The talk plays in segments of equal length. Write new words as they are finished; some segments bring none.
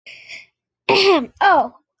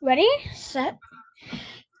Oh, ready? Set.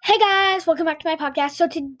 Hey guys, welcome back to my podcast. So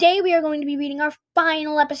today we are going to be reading our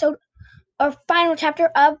final episode, our final chapter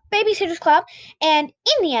of Babysitter's Club. And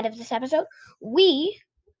in the end of this episode, we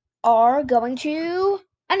are going to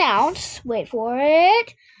announce, wait for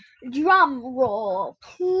it, drum roll,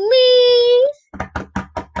 please.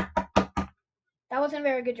 That wasn't a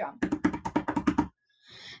very good drum.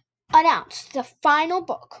 Announce the final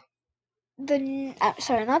book. The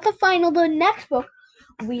next book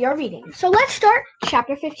we are reading. So let's start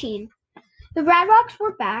chapter 15. The Bradrocks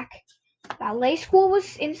were back. Ballet school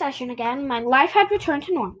was in session again. My life had returned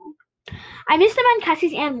to normal. I missed them and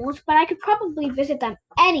Cassie's animals, but I could probably visit them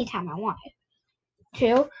anytime I wanted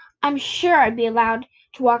to. I'm sure I'd be allowed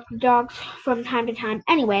to walk the dogs from time to time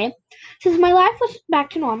anyway. Since my life was back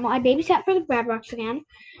to normal, I babysat for the Bradrocks again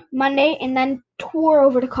Monday and then tore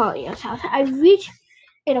over to Claudia's house. I reached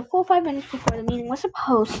it a full 5 minutes before the meeting was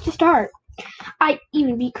supposed to start. I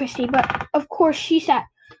even beat Christy, but of course she's at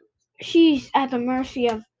the mercy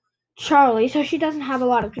of Charlie, so she doesn't have a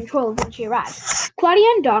lot of control when she arrives. Claudia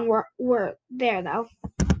and Dawn were there, though.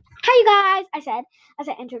 "Hi, you guys," I said as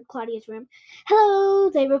I entered Claudia's room.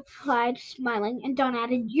 "Hello," they replied, smiling, and Dawn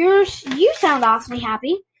added, You sound awfully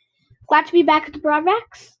happy." "Glad to be back at the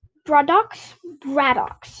Braddocks?"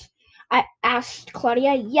 I asked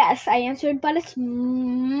Claudia. "Yes," I answered, "but it's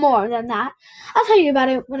more than that. I'll tell you about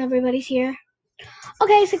it when everybody's here."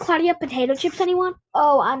 "Okay," said Claudia. "Potato chips, anyone?"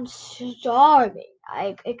 "Oh, I'm starving,"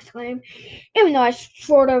 I exclaimed, even though I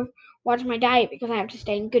sort of watch my diet because I have to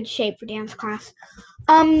stay in good shape for dance class.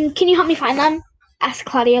 Can you help me find them?" asked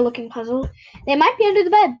Claudia, looking puzzled. "They might be under the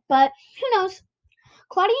bed, but who knows?"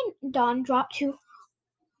 Claudia, Dawn,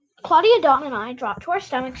 and I dropped to our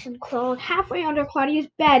stomachs and crawled halfway under Claudia's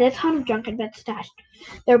bed, a ton of junk had been stashed.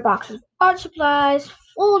 There were boxes of art supplies,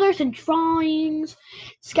 folders and drawings,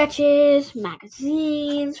 sketches,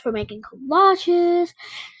 magazines for making collages,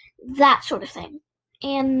 that sort of thing.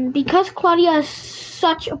 And because Claudia is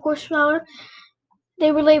such a poor speller,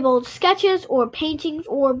 they were labeled sketches or paintings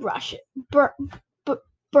or brushes.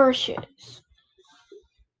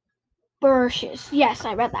 Brushes. Yes,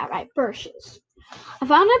 I read that right. Brushes. I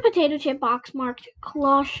found a potato chip box marked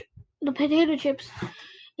collage. The potato chips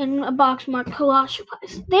in a box marked collage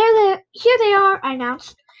supplies. Here they are, I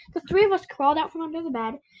announced. The three of us crawled out from under the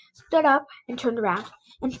bed, stood up, and turned around,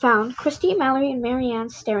 and found Christy, Mallory, and Marianne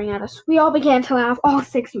staring at us. We all began to laugh, all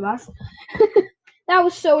six of us. That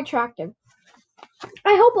was so attractive.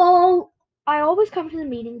 I always come to the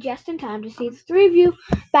meeting just in time to see the three of you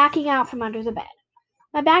backing out from under the bed.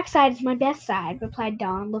 "My backside is my best side," replied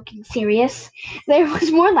Dawn, looking serious. There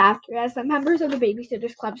was more laughter as the members of the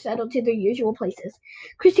Babysitters Club settled to their usual places.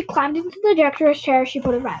 Christy climbed into the director's chair. She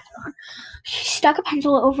put a razor on. She stuck a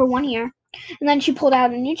pencil over one ear, and then she pulled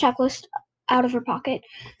out a new checklist out of her pocket,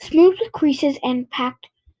 smoothed the creases and packed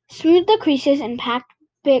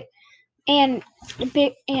big and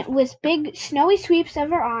with big snowy sweeps of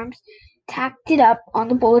her arms, tacked it up on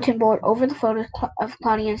the bulletin board over the photos of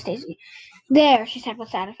Claudia and Stacy. "There," she said with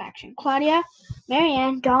satisfaction. Claudia,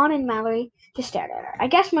 Marianne, Dawn, and Mallory just stared at her. I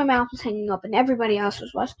guess my mouth was hanging open. Everybody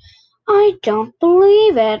else's was. "I don't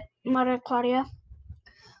believe it," muttered Claudia.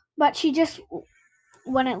 But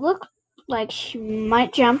when it looked like she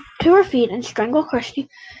might jump to her feet and strangle Christy,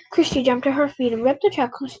 Christy jumped to her feet and ripped the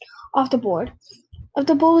checklist off the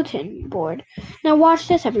bulletin board. "Now watch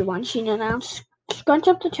this, everyone," she announced. "Scrunch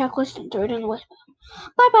up the checklist and throw it in the waste bin.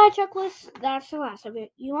 Bye-bye, checklist. That's the last of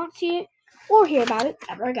it. You won't see it or hear about it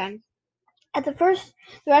ever again." At the first,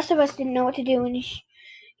 the rest of us didn't know what to do,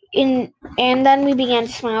 and then we began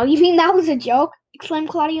to smile. "You mean that was a joke?" exclaimed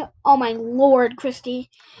Claudia. "Oh my lord, Christy."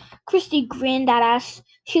 Christy grinned at us.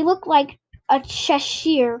 She looked like a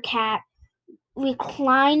Cheshire cat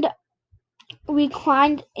reclined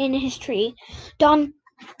in his tree. Dawn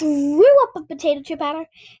threw up a potato chip at her,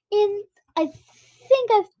 and I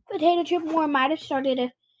think a potato chip more might have started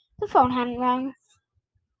if the phone hadn't rung.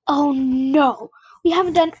 "Oh no, we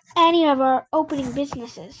haven't done any of our opening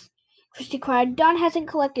businesses," Christy cried. "Dawn hasn't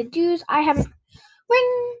collected dues. I haven't.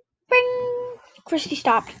 Ring, ring." Christy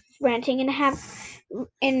stopped ranting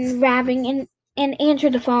and raving and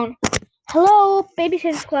answered the phone. "Hello,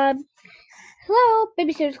 Babysitters Club. Hello,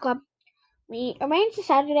 Babysitters Club. We arranged a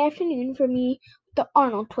Saturday afternoon for me with the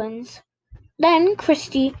Arnold twins." Then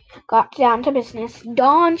Christy got down to business.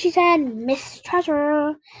 "Dawn," she said, "Miss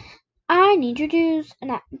Treasurer, I need your dues."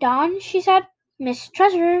 "Dawn," she said, "Miss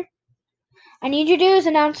Treasurer, I need your dues,"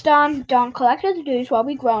 announced Dawn. Dawn collected the dues while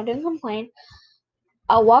we groaned and complained.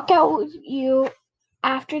 "I'll walk out with you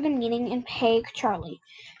after the meeting and pay Charlie,"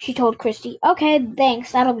 she told Christy. "Okay,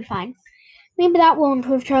 thanks, that'll be fine. Maybe that will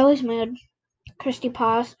improve Charlie's mood." Christy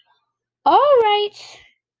paused. All right,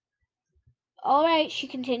 she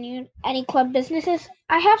continued. Any club businesses?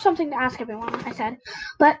 I have something to ask everyone, I said,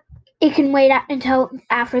 but it can wait until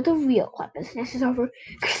after the real club business is over.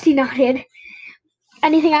 Christy nodded.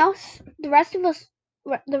 Anything else? The rest of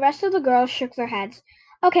the girls shook their heads.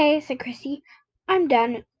 Okay, said Christy. I'm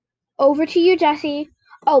done. Over to you, Jessie.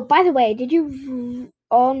 Oh, by the way, did you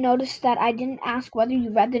all notice that I didn't ask whether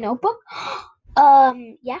you read the notebook?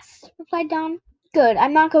 Yes, replied Don. Good,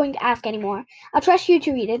 I'm not going to ask anymore. I'll trust you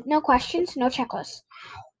to read it. No questions, no checklists.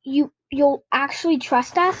 You'll actually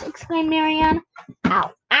trust us? Exclaimed Marianne.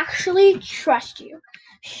 I'll actually trust you.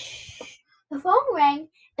 Shh. The phone rang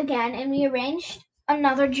again and we arranged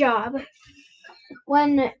another job.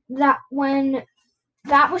 When that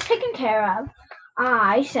was taken care of,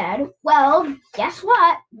 I said, well, guess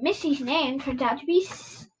what? Missy's name turns out to be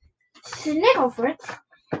Snigglefritz,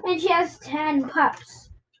 and she has 10 pups.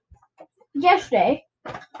 Yesterday,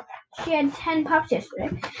 she had 10 pups yesterday.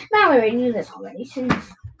 Mallory knew this already, since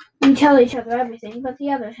we tell each other everything, but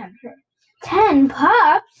the others hadn't heard. 10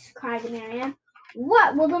 pups? Cried Marianne.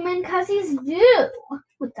 What will the Mancussies do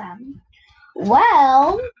with them?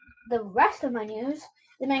 Well, the rest of my news,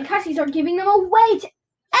 the Mancussies are giving them away to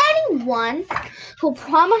anyone who will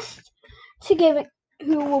promise to give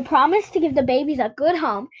the babies a good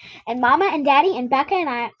home, and Mama and Daddy and Becca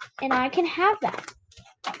and I can have them.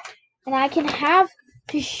 And I can have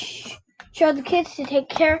to show the kids to take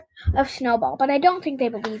care of Snowball, but I don't think they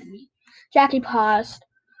believe me. Jackie paused.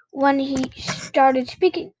 When he started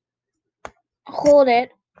speaking, hold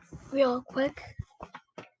it real quick.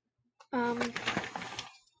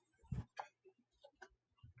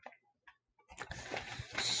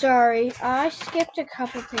 Sorry, I skipped a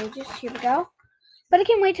couple pages. Here we go. But I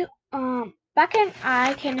can't wait to Becca and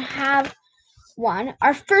I can have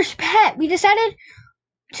our first pet. We decided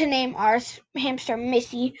to name our hamster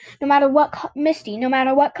Misty, no matter what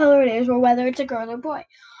color it is, or whether it's a girl or boy.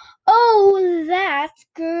 Oh, that's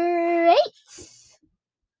great!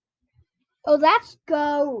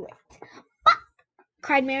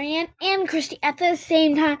 Cried Marianne and Christy at the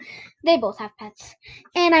same time. They both have pets.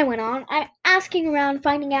 And I went on. I'm asking around,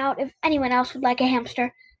 finding out if anyone else would like a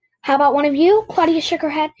hamster. How about one of you? Claudia shook her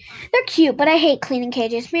head. They're cute, but I hate cleaning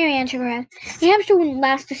cages. Marianne shook her head. A hamster wouldn't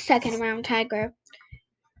last a second around Tiger.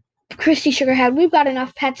 Christy shook her head. We've got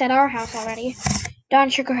enough pets at our house already. Dawn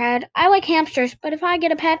shook her head. I like hamsters, but if I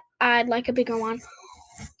get a pet, I'd like a bigger one.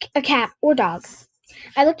 A cat or dog.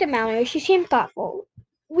 I looked at Mallory. She seemed thoughtful.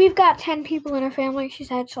 We've got 10 people in our family, she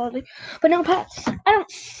said slowly, but no pets. I don't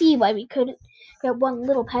see why we couldn't get one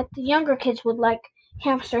little pet. The younger kids would like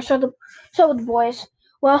hamsters, so would the boys.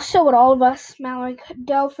 Well, so would all of us. Mallory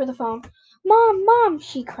dove for the phone. Mom, Mom,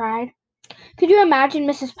 she cried. Could you imagine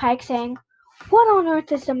Mrs. Pike saying, what on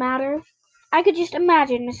earth is the matter? I could just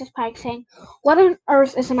imagine Mrs. Pike saying, what on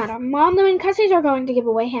earth is the matter? Mom, the Mancussies are going to give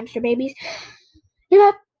away hamster babies in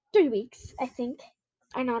about 3 weeks, I think.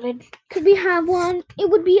 I nodded. Could we have one? It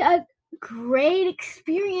would be a great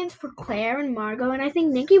experience for Claire and Margot, and I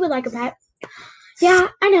think Nikki would like a pet. Yeah,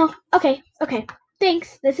 I know. Okay.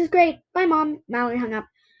 Thanks. This is great. Bye, Mom. Mallory hung up.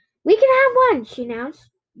 We can have one, she announced.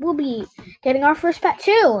 We'll be getting our first pet,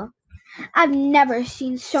 too. I've never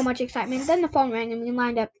seen so much excitement. Then the phone rang and we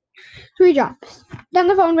lined up 3 jobs. Then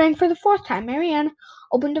the phone rang for the 4th time. Marianne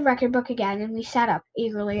opened the record book again and we sat up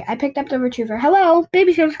eagerly. I picked up the retriever. Hello,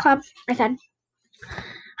 Babysitters Club, I said.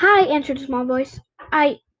 Hi, answered a small voice.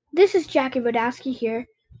 This is Jackie Rodowski here.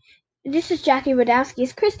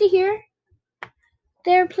 Is Christy here?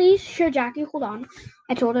 There, please. Sure, Jackie, hold on.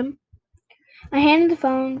 I told him. I handed the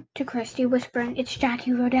phone to Christy, whispering, It's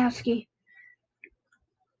Jackie Rodowski.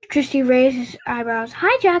 Christy raised his eyebrows.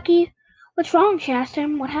 Hi, Jackie. What's wrong? She asked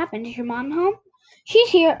him. What happened? Is your mom home? She's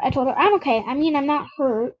here, I told her. I'm okay. I mean, I'm not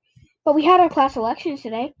hurt. But we had our class elections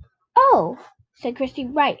today. Oh, said Christy.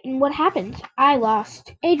 Right, and what happened? I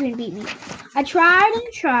lost. Adrian beat me. I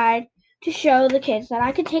tried to show the kids that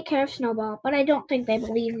I could take care of Snowball, but I don't think they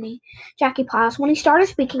believed me. Jackie paused. When he started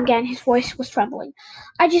speaking again, his voice was trembling.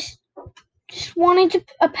 I just wanted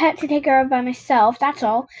a pet to take care of by myself, that's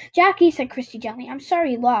all. Jackie, said Christy gently, I'm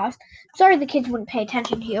sorry you lost. I'm sorry the kids wouldn't pay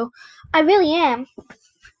attention to you. I really am.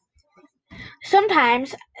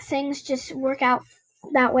 Sometimes things just work out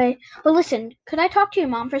that way. Well, listen, could I talk to your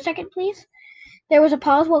mom for a second, please? There was a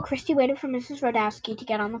pause while Christy waited for Mrs. Rodowski to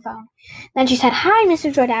get on the phone. Then she said, Hi,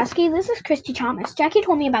 Mrs. Rodowski. This is Christy Thomas. Jackie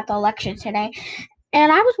told me about the election today,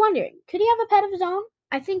 and I was wondering, could he have a pet of his own?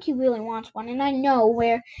 I think he really wants one, and I know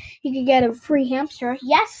where he could get a free hamster.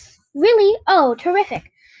 Yes? Really? Oh,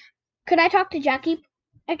 terrific. Could I talk to Jackie?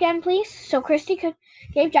 again, please? So Christy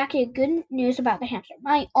gave Jackie good news about the hamster.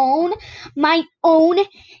 My own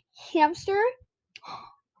hamster?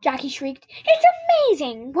 Jackie shrieked. It's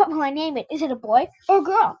amazing! What will I name it? Is it a boy or a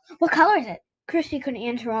girl? What color is it? Christy couldn't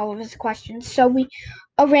answer all of his questions, so we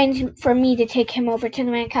arranged for me to take him over to the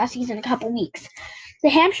Mancassi's in a couple weeks. The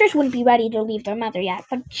hamsters wouldn't be ready to leave their mother yet,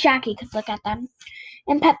 but Jackie could look at them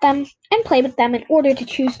and pet them and play with them in order to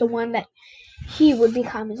choose the one that he would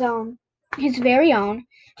become his very own.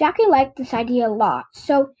 Jackie liked this idea a lot,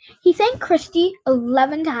 so he thanked Christy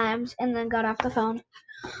 11 times and then got off the phone.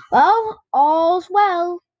 Well, all's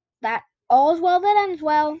well. All's well that ends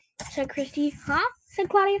well, said Christy. Huh? Said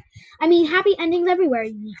Claudia. I mean, happy endings everywhere.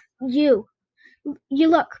 You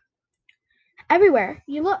look. Everywhere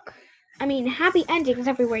you look. I mean, happy endings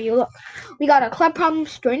everywhere you look. We got our club problem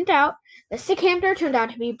straightened out. The sick hamster turned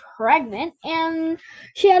out to be pregnant, and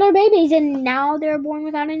she had her babies, and now they're born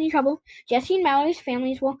without any trouble. Jesse and Mallory's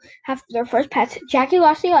families will have their first pets. Jackie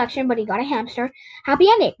lost the election, but he got a hamster. Happy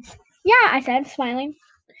endings. Yeah, I said, smiling.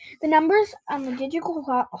 The numbers on the digital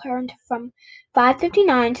clock turned from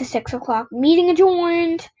 5:59 to 6 o'clock. Meeting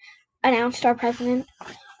adjourned, announced our president.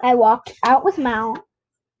 I walked out with Mal.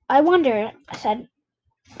 I wonder, I said,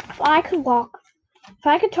 if I could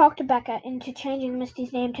talk to Becca into changing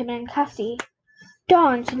Misty's name to Mancassi.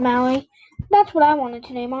 Darn, said Mallory. That's what I wanted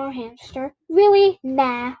to name our hamster. Really?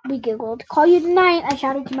 Nah, we giggled. Call you tonight, I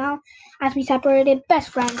shouted to Mal. As we separated, best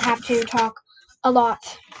friends have to talk a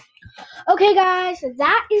lot. Okay, guys,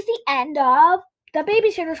 that is the end of the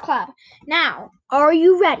Babysitters Club. Now, are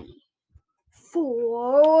you ready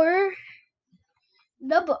for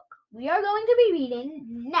the book we are going to be reading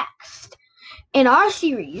next in our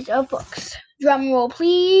series of books? Drum roll,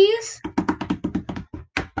 please.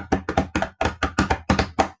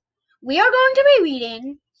 We are going to be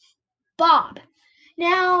reading Bob.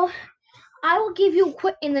 Now, I will give you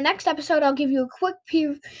in the next episode, I'll give you a quick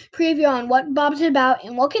preview on what Bob's about,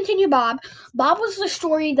 and we'll continue Bob. Bob was the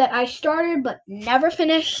story that I started but never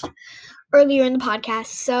finished earlier in the podcast,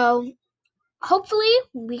 so hopefully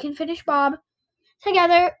we can finish Bob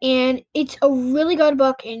together, and it's a really good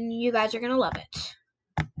book, and you guys are going to love it.